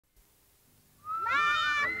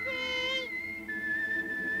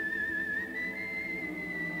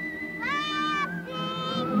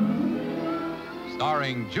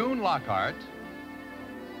Starring June Lockhart,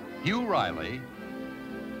 Hugh Riley,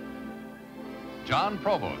 John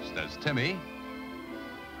Provost as Timmy,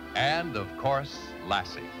 and, of course,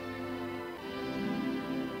 Lassie.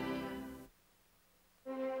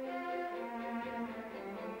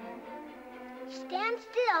 Stand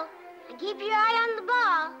still and keep your eye on the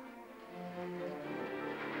ball.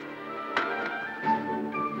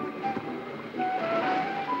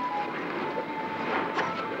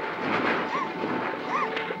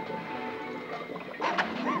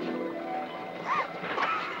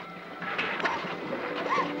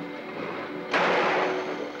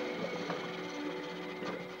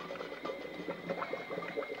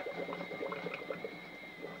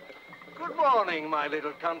 Good morning, my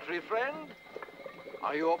little country friend.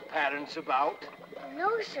 Are your parents about? No,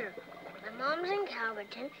 sir. My mom's in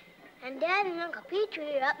Calverton, and Dad and Uncle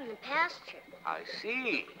Petrie are up in the pasture. I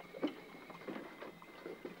see.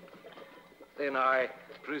 Then I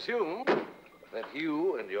presume that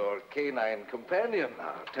you and your canine companion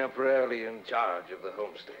are temporarily in charge of the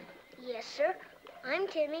homestead. Yes, sir. I'm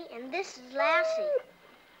Timmy, and this is Lassie.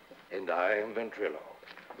 And I am Ventrilo,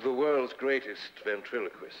 the world's greatest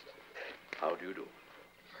ventriloquist. How do you do?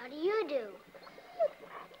 How do you do?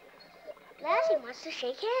 Lassie wants to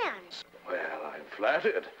shake hands. Well, I'm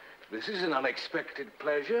flattered. This is an unexpected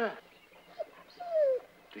pleasure.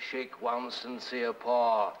 To shake one's sincere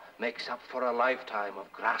paw makes up for a lifetime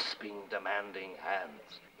of grasping, demanding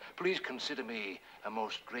hands. Please consider me a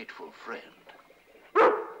most grateful friend.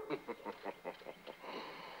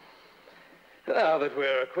 Now that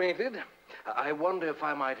we're acquainted, I wonder if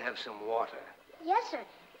I might have some water. Yes, sir.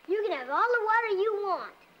 You can have all the water you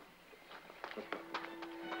want.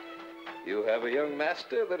 You have a young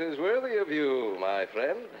master that is worthy of you, my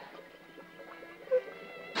friend.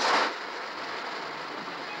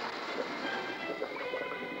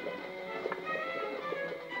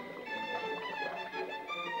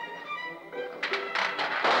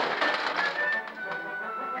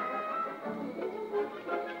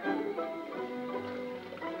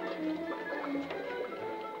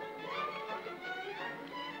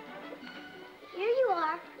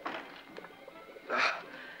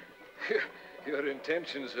 Your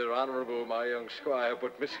intentions are honorable, my young squire,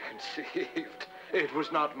 but misconceived. It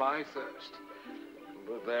was not my thirst,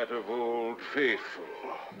 but that of Old Faithful.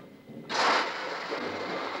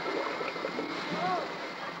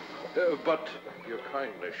 But your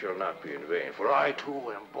kindness shall not be in vain, for I,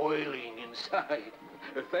 too, am boiling inside.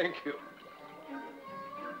 Thank you.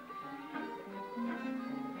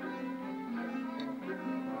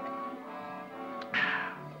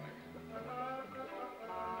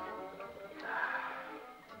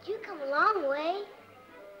 You come a long way.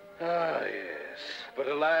 Ah, yes. But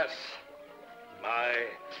alas, my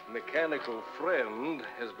mechanical friend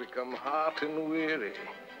has become hot and weary.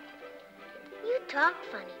 You talk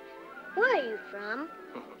funny. Where are you from?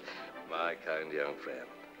 My kind young friend.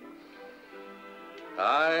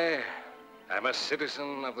 I am a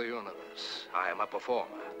citizen of the universe. I am a performer.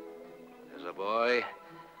 As a boy,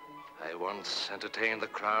 I once entertained the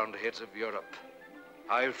crowned heads of Europe.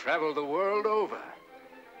 I've traveled the world over.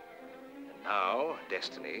 And now,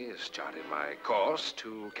 destiny has charted my course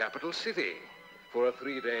to Capital City for a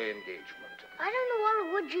 3-day engagement. I don't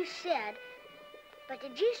know what you said, but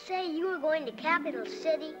did you say you were going to Capital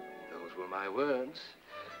City? Those were my words.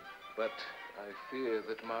 But I fear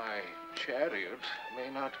that my chariot may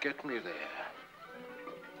not get me there.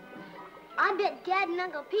 I bet Dad and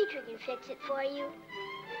Uncle Petrie can fix it for you.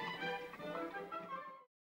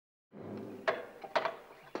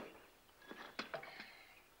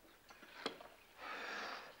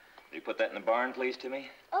 Will you put that in the barn, please, Timmy?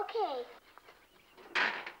 Okay.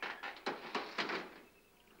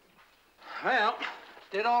 Well,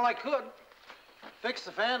 did all I could. Fixed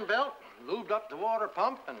the fan belt, lubed up the water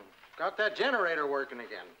pump, and got that generator working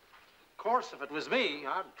again. Of course, if it was me,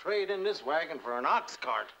 I'd trade in this wagon for an ox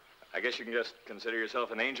cart. I guess you can just consider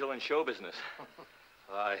yourself an angel in show business.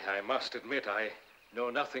 I must admit, I know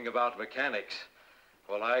nothing about mechanics.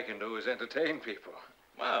 All I can do is entertain people.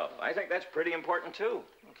 Well, I think that's pretty important, too.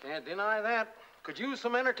 Can't deny that. Could use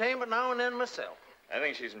some entertainment now and then myself. I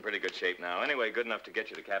think she's in pretty good shape now. Anyway, good enough to get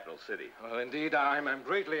you to Capital City. Well, indeed, I'm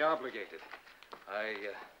greatly obligated. I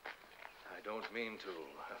don't mean to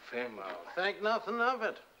offend you. Think nothing of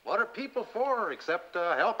it. What are people for except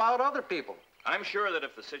to help out other people? I'm sure that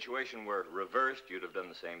if the situation were reversed, you'd have done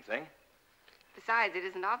the same thing. Besides, it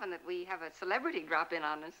isn't often that we have a celebrity drop in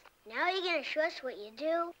on us. Now you're going to show us what you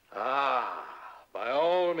do? Ah, by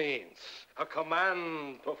all means, a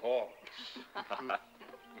command performance.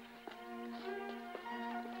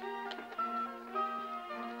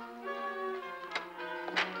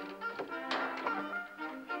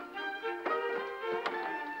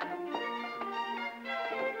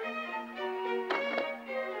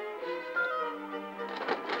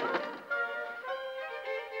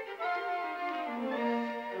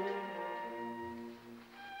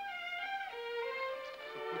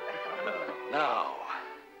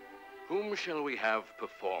 Whom shall we have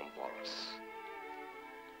perform for us?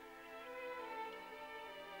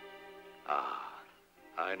 Ah,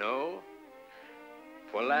 I know.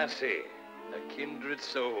 For Lassie, a kindred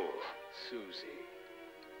soul, Suzy.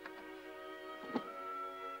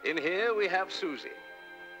 In here we have Suzy.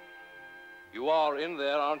 You are in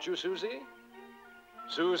there, aren't you, Suzy?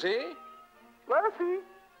 Suzy? Lassie?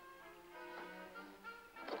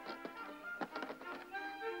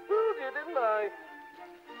 Fooled you, didn't I?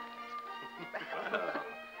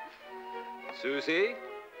 Suzy,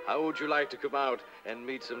 how would you like to come out and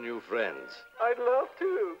meet some new friends? I'd love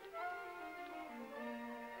to.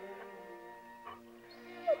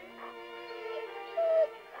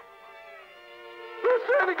 Who's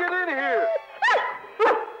trying to get in here?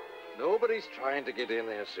 Nobody's trying to get in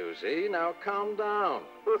there, Suzy. Now calm down.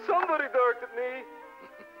 Well, somebody barked at me.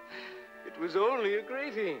 It was only a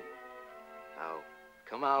greeting. Now,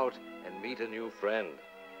 come out and meet a new friend.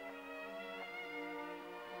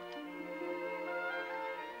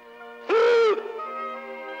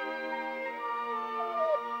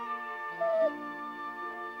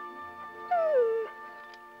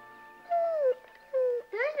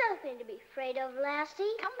 Nothing to be afraid of,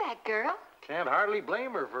 Lassie. Come back, girl. Can't hardly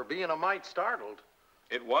blame her for being a mite startled.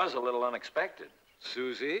 It was a little unexpected.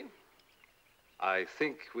 Suzy, I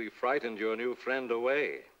think we frightened your new friend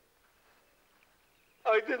away.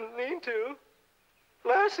 I didn't mean to.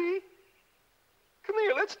 Lassie, come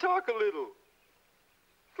here, let's talk a little.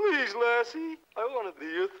 Please, Lassie, I want to be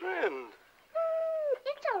your friend.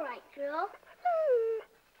 It's all right, girl.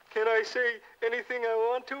 Can I say anything I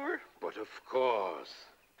want to her? But of course.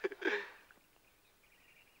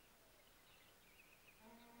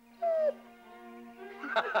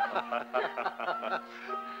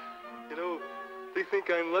 You know, they think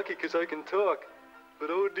I'm lucky because I can talk. But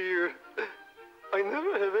oh dear, I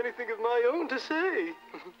never have anything of my own to say.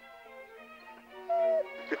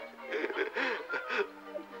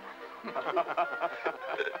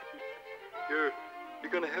 You're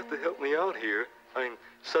gonna have to help me out here. I'm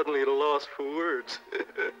suddenly at a loss for words.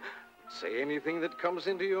 Say anything that comes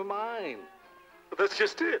into your mind. But that's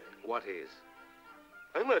just it. What is?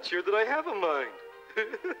 I'm not sure that I have a mind.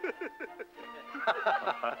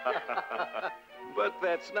 But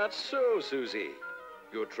that's not so, Suzy.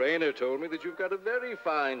 Your trainer told me that you've got a very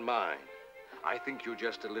fine mind. I think you're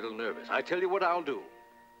just a little nervous. I tell you what I'll do.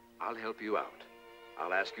 I'll help you out.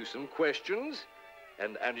 I'll ask you some questions,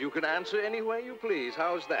 and you can answer any way you please.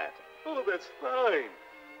 How's that? Oh, that's fine.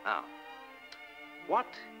 Now, what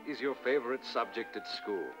is your favorite subject at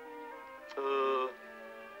school?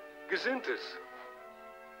 Gazintas.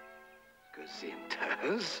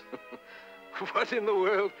 Gazintas? What in the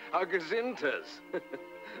world are gazintas?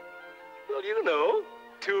 Well, you know,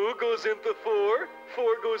 2 goes into 4,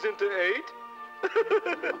 4 goes into 8.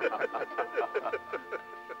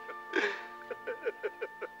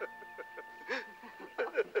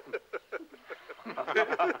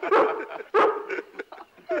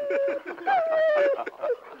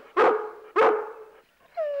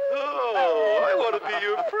 Oh, I want to be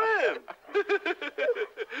your friend.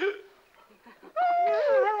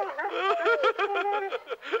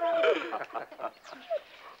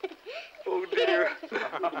 Oh, dear.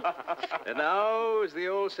 And now, as the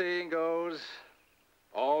old saying goes,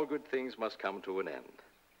 all good things must come to an end.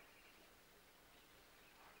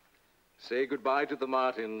 Say goodbye to the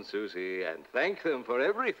Martins, Suzy, and thank them for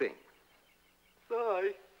everything.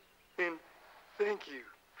 Bye, and thank you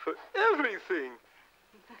for everything.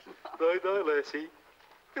 Bye-bye, Lassie.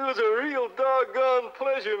 It was a real doggone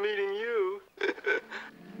pleasure meeting you.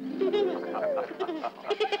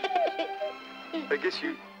 I guess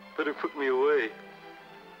you better put me away.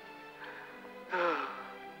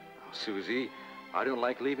 Suzy, I don't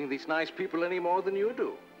like leaving these nice people any more than you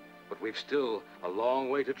do. But we've still a long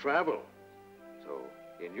way to travel. So,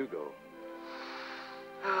 in you go.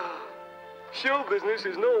 Show business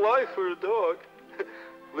is no life for a dog.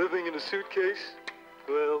 Living in a suitcase,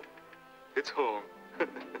 well, it's home.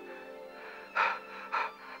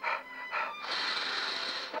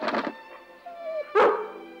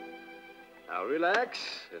 Now relax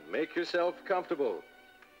and make yourself comfortable.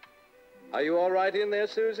 Are you all right in there,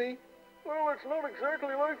 Suzy? Well, it's not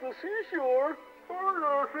exactly like the seashore.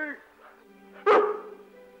 Oh, Lassie.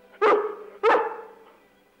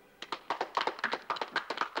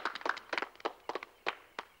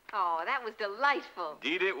 Oh, that was delightful.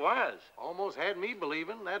 Indeed it was. Almost had me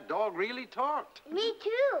believing that dog really talked. Me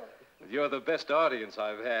too. You're the best audience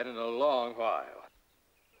I've had in a long while.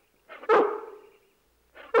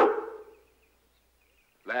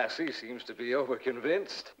 Lassie seems to be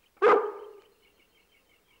overconvinced. That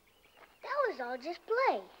was all just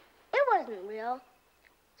play. It wasn't real.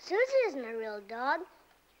 Suzy isn't a real dog.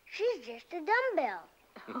 She's just a dumbbell.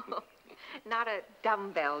 Not a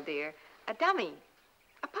dumbbell, dear. A dummy.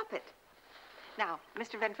 A puppet. Now,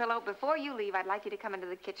 Mr. Ventrilo, before you leave, I'd like you to come into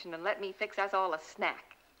the kitchen and let me fix us all a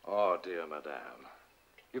snack. Oh, dear madame.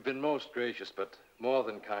 You've been most gracious, but more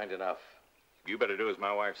than kind enough. You better do as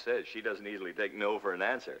my wife says. She doesn't easily take no for an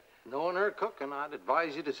answer. Knowing her cooking, I'd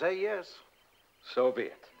advise you to say yes. So be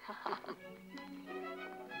it.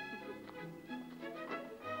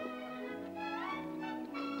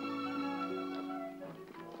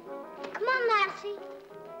 Come on, Lassie.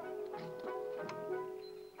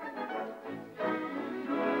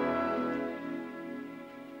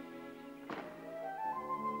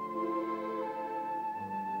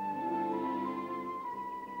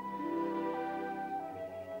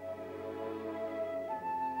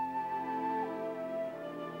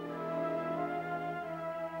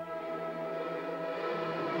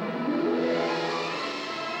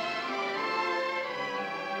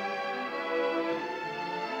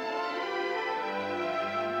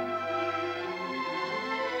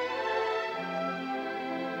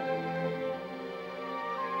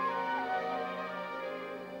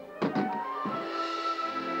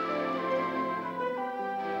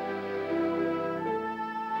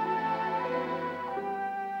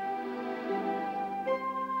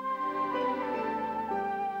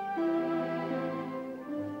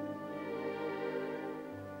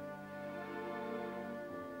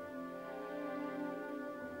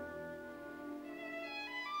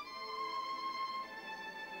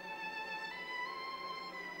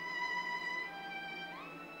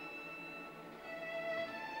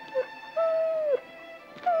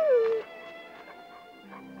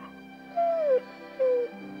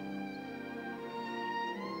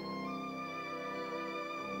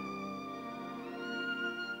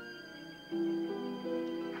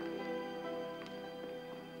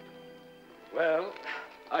 Well,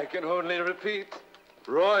 I can only repeat,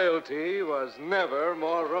 royalty was never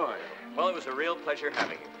more royal. Well, it was a real pleasure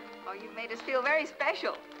having you. Oh, you've made us feel very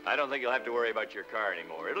special. I don't think you'll have to worry about your car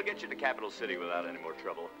anymore. It'll get you to Capital City without any more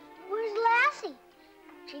trouble. Where's Lassie?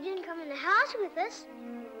 She didn't come in the house with us.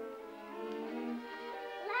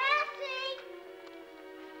 Lassie!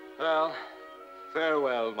 Well,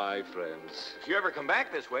 farewell, my friends. If you ever come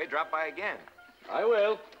back this way, drop by again. I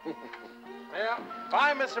will. Yeah.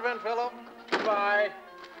 Bye, Mr. Ventrilo. Bye.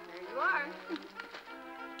 There you are.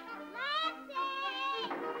 Lassie!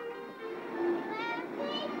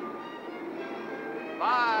 Lassie!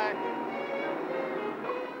 Bye.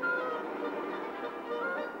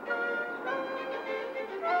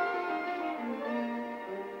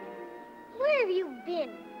 Where have you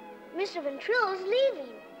been? Mr. Ventrilo's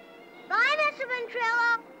leaving. Bye, Mr.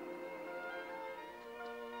 Ventrilo.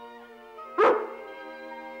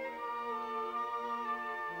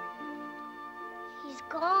 He's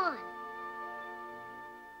gone.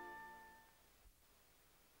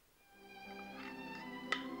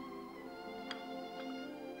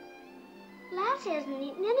 Lassie hasn't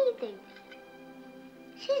eaten anything.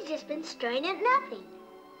 She's just been staring at nothing.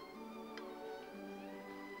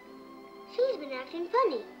 She's been acting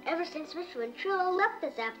funny ever since Mr. Ventrilo left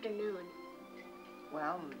this afternoon.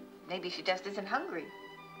 Well, maybe she just isn't hungry.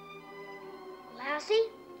 Lassie,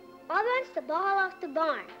 I'll bounce the ball off the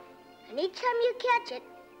barn. And each time you catch it,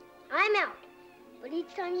 I'm out. But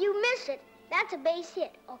each time you miss it, that's a base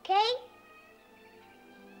hit, okay?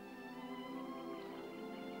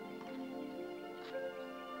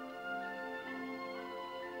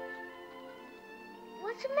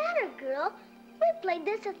 What's the matter, girl? We've played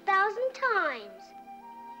this 1,000 times.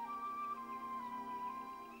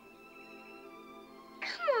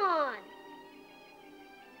 Come on.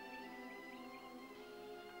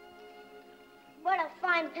 What a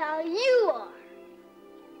fine pal you are.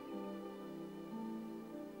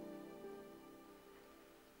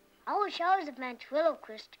 I wish I was a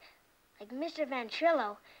ventriloquist like Mr.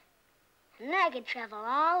 Ventrilo, and then I could travel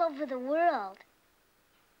all over the world.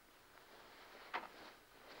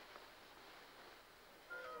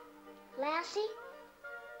 Lassie?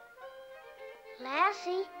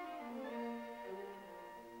 Lassie?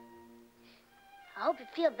 I hope you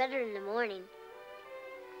feel better in the morning.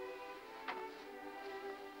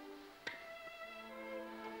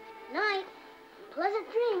 Night. Pleasant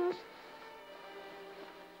dreams.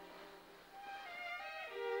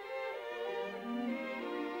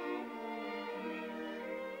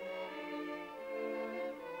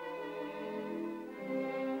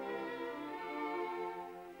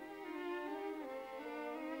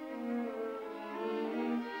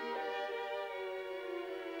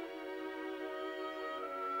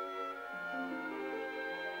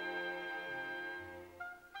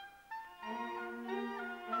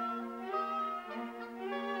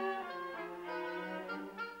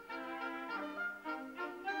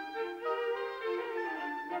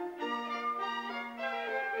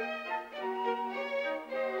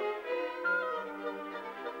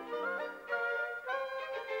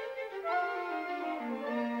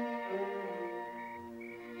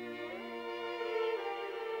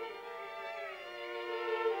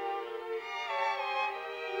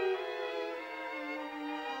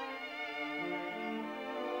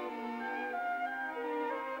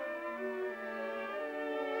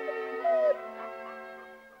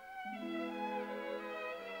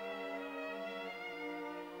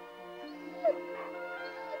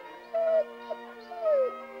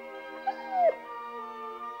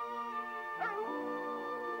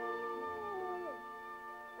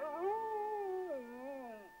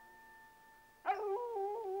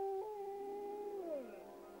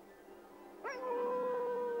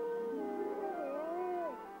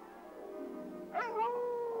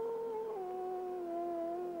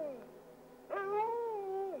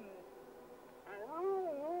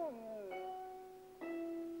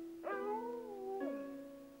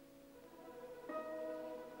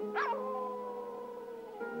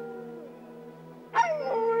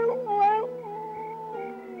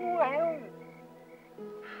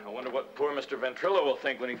 I wonder what poor Mr. Ventrilo will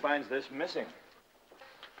think when he finds this missing.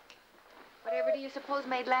 Whatever do you suppose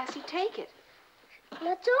made Lassie take it?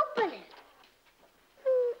 Let's open it.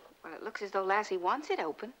 Well, it looks as though Lassie wants it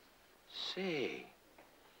open. Say,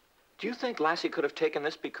 do you think Lassie could have taken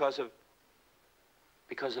this because of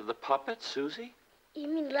the puppet, Suzy? You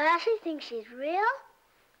mean Lassie thinks she's real?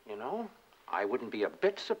 You know, I wouldn't be a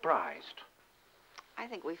bit surprised. I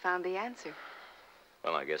think we found the answer.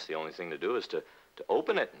 Well, I guess the only thing to do is to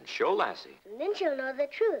open it and show Lassie. And then she'll know the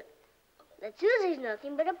truth. That Suzy's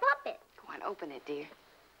nothing but a puppet. Go on, open it, dear.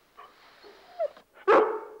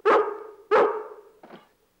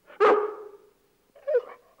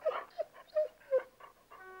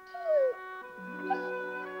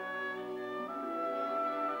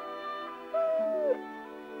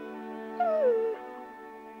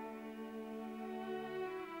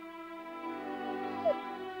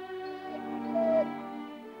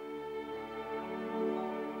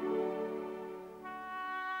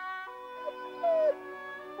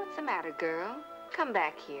 What's the matter, girl? Come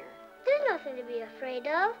back here. There's nothing to be afraid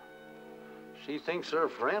of. She thinks her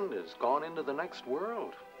friend has gone into the next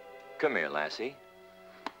world. Come here, Lassie.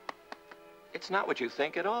 It's not what you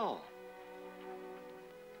think at all.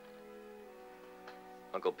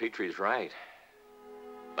 Uncle Petrie's right.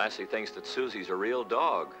 Lassie thinks that Suzy's a real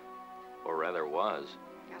dog. Or rather was.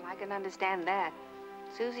 Well, I can understand that.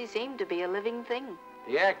 Suzy seemed to be a living thing.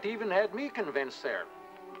 The act even had me convinced there.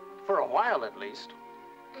 For a while, at least.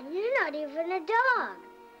 And you're not even a dog.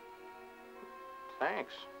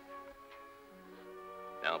 Thanks.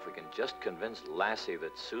 Now, if we can just convince Lassie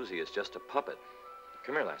that Suzy is just a puppet.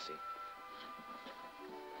 Come here, Lassie.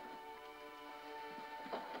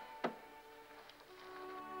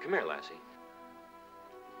 Come here, Lassie.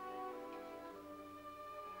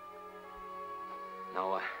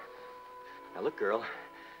 Now, now look, girl.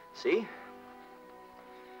 See?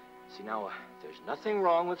 See, now, there's nothing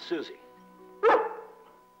wrong with Suzy.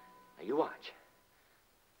 Now, you watch.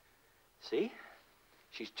 See?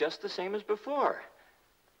 She's just the same as before.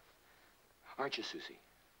 Aren't you, Suzy?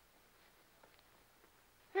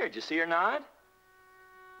 Here, did you see her nod?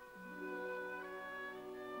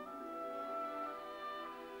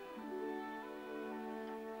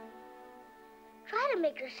 Try to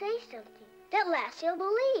make her say something that Lassie will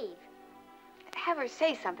believe. Have her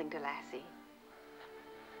say something to Lassie.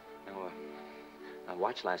 Now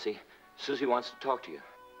watch, Lassie. Suzy wants to talk to you.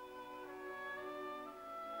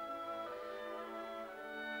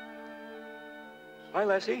 Hi,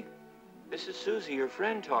 Lassie. This is Suzy, your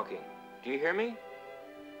friend, talking. Do you hear me?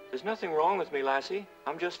 There's nothing wrong with me, Lassie.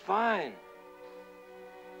 I'm just fine.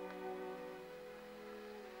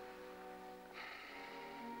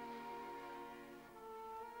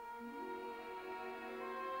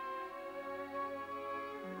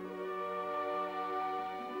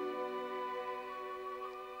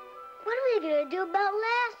 What are we going to do about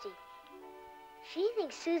Lassie? She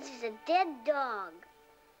thinks Suzy's a dead dog.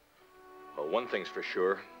 Well, one thing's for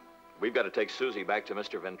sure. We've got to take Suzy back to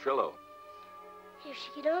Mr. Ventrilo. If she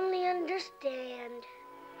could only understand.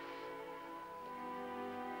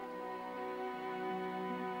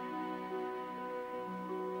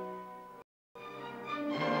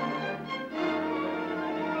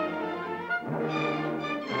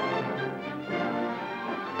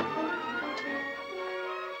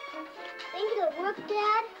 Think it'll work,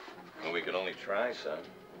 Dad? Well, we can only try, son.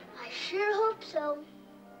 I sure hope so.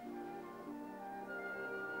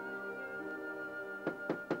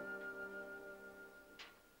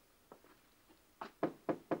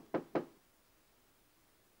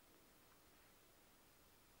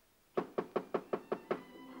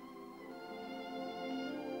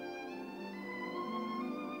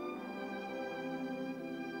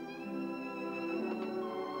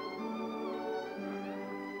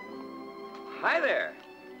 Hi there.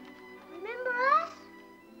 Remember us?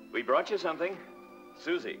 We brought you something.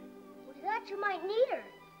 Suzy. We thought you might need her.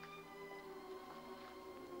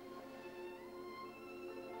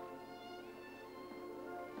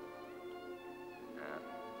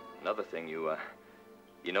 Another thing, you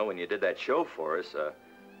know, when you did that show for us,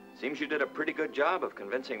 seems you did a pretty good job of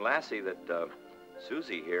convincing Lassie that,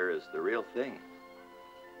 Suzy here is the real thing.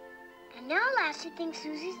 And now Lassie thinks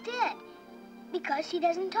Suzy's dead because she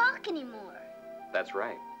doesn't talk anymore. That's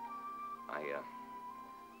right.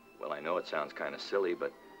 Well, I know it sounds kind of silly,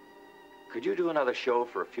 but could you do another show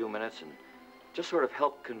for a few minutes and just sort of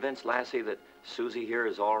help convince Lassie that Suzy here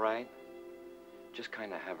is all right? Just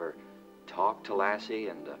kind of have her talk to Lassie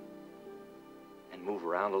and move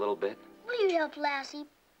around a little bit. Will you help Lassie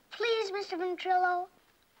Please, Mr. Ventrilo.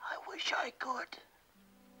 I wish I could,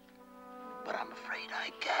 but I'm afraid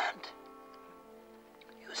I can't.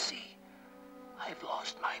 You see, I've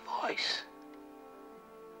lost my voice.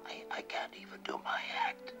 I can't even do my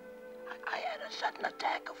act. I had a sudden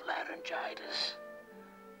attack of laryngitis.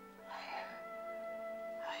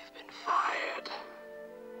 I've been fired.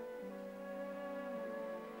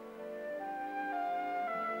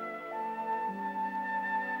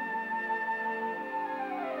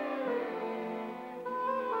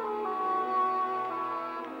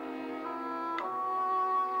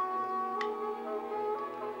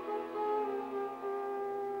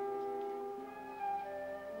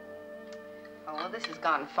 Oh, well, this has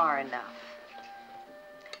gone far enough.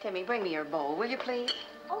 Timmy, bring me your bowl, will you, please?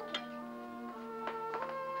 Okay.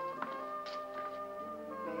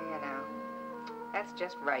 There now. That's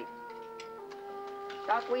just right.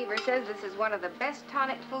 Doc Weaver says this is one of the best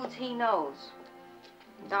tonic foods he knows.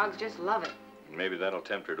 Dogs just love it. Maybe that'll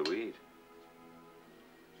tempt her to eat.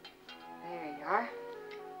 There you are.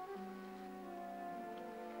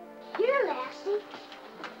 Here, Lassie.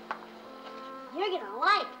 You're gonna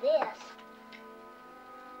like this.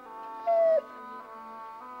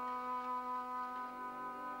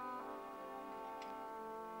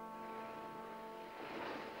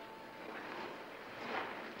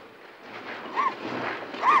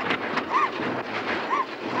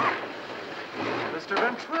 Mr.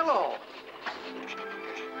 Ventrilo.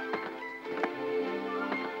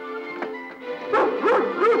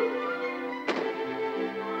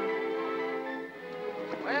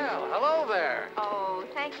 Well, hello there. Oh,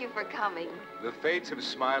 thank you for coming. The fates have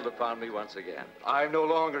smiled upon me once again. I'm no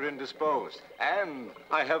longer indisposed, and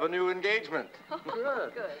I have a new engagement.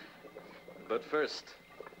 Good. Good. But first,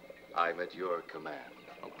 I'm at your command.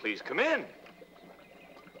 Oh, please come in.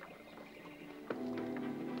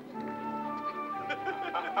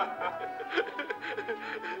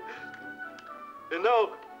 And now,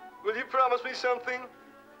 will you promise me something?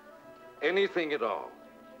 Anything at all.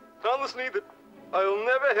 Promise me that I'll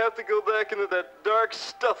never have to go back into that dark,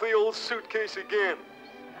 stuffy old suitcase again.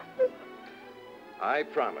 I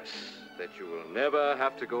promise that you will never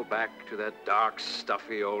have to go back to that dark,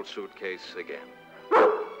 stuffy old suitcase again.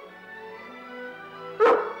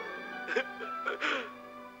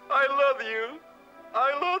 I love you.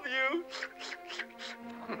 I love you.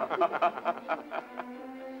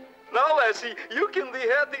 Now, Lassie, you can be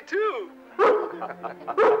happy too.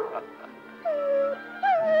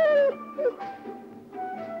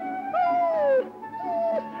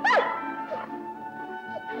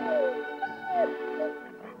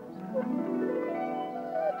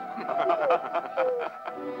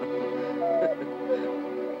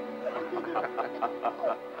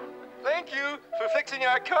 Thank you for fixing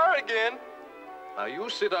our car again. Now, you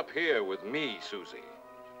sit up here with me, Suzy.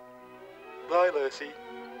 Bye, Lassie.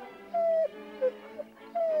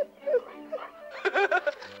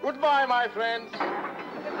 Goodbye, my friends.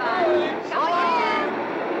 Goodbye. Come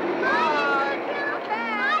again. Bye.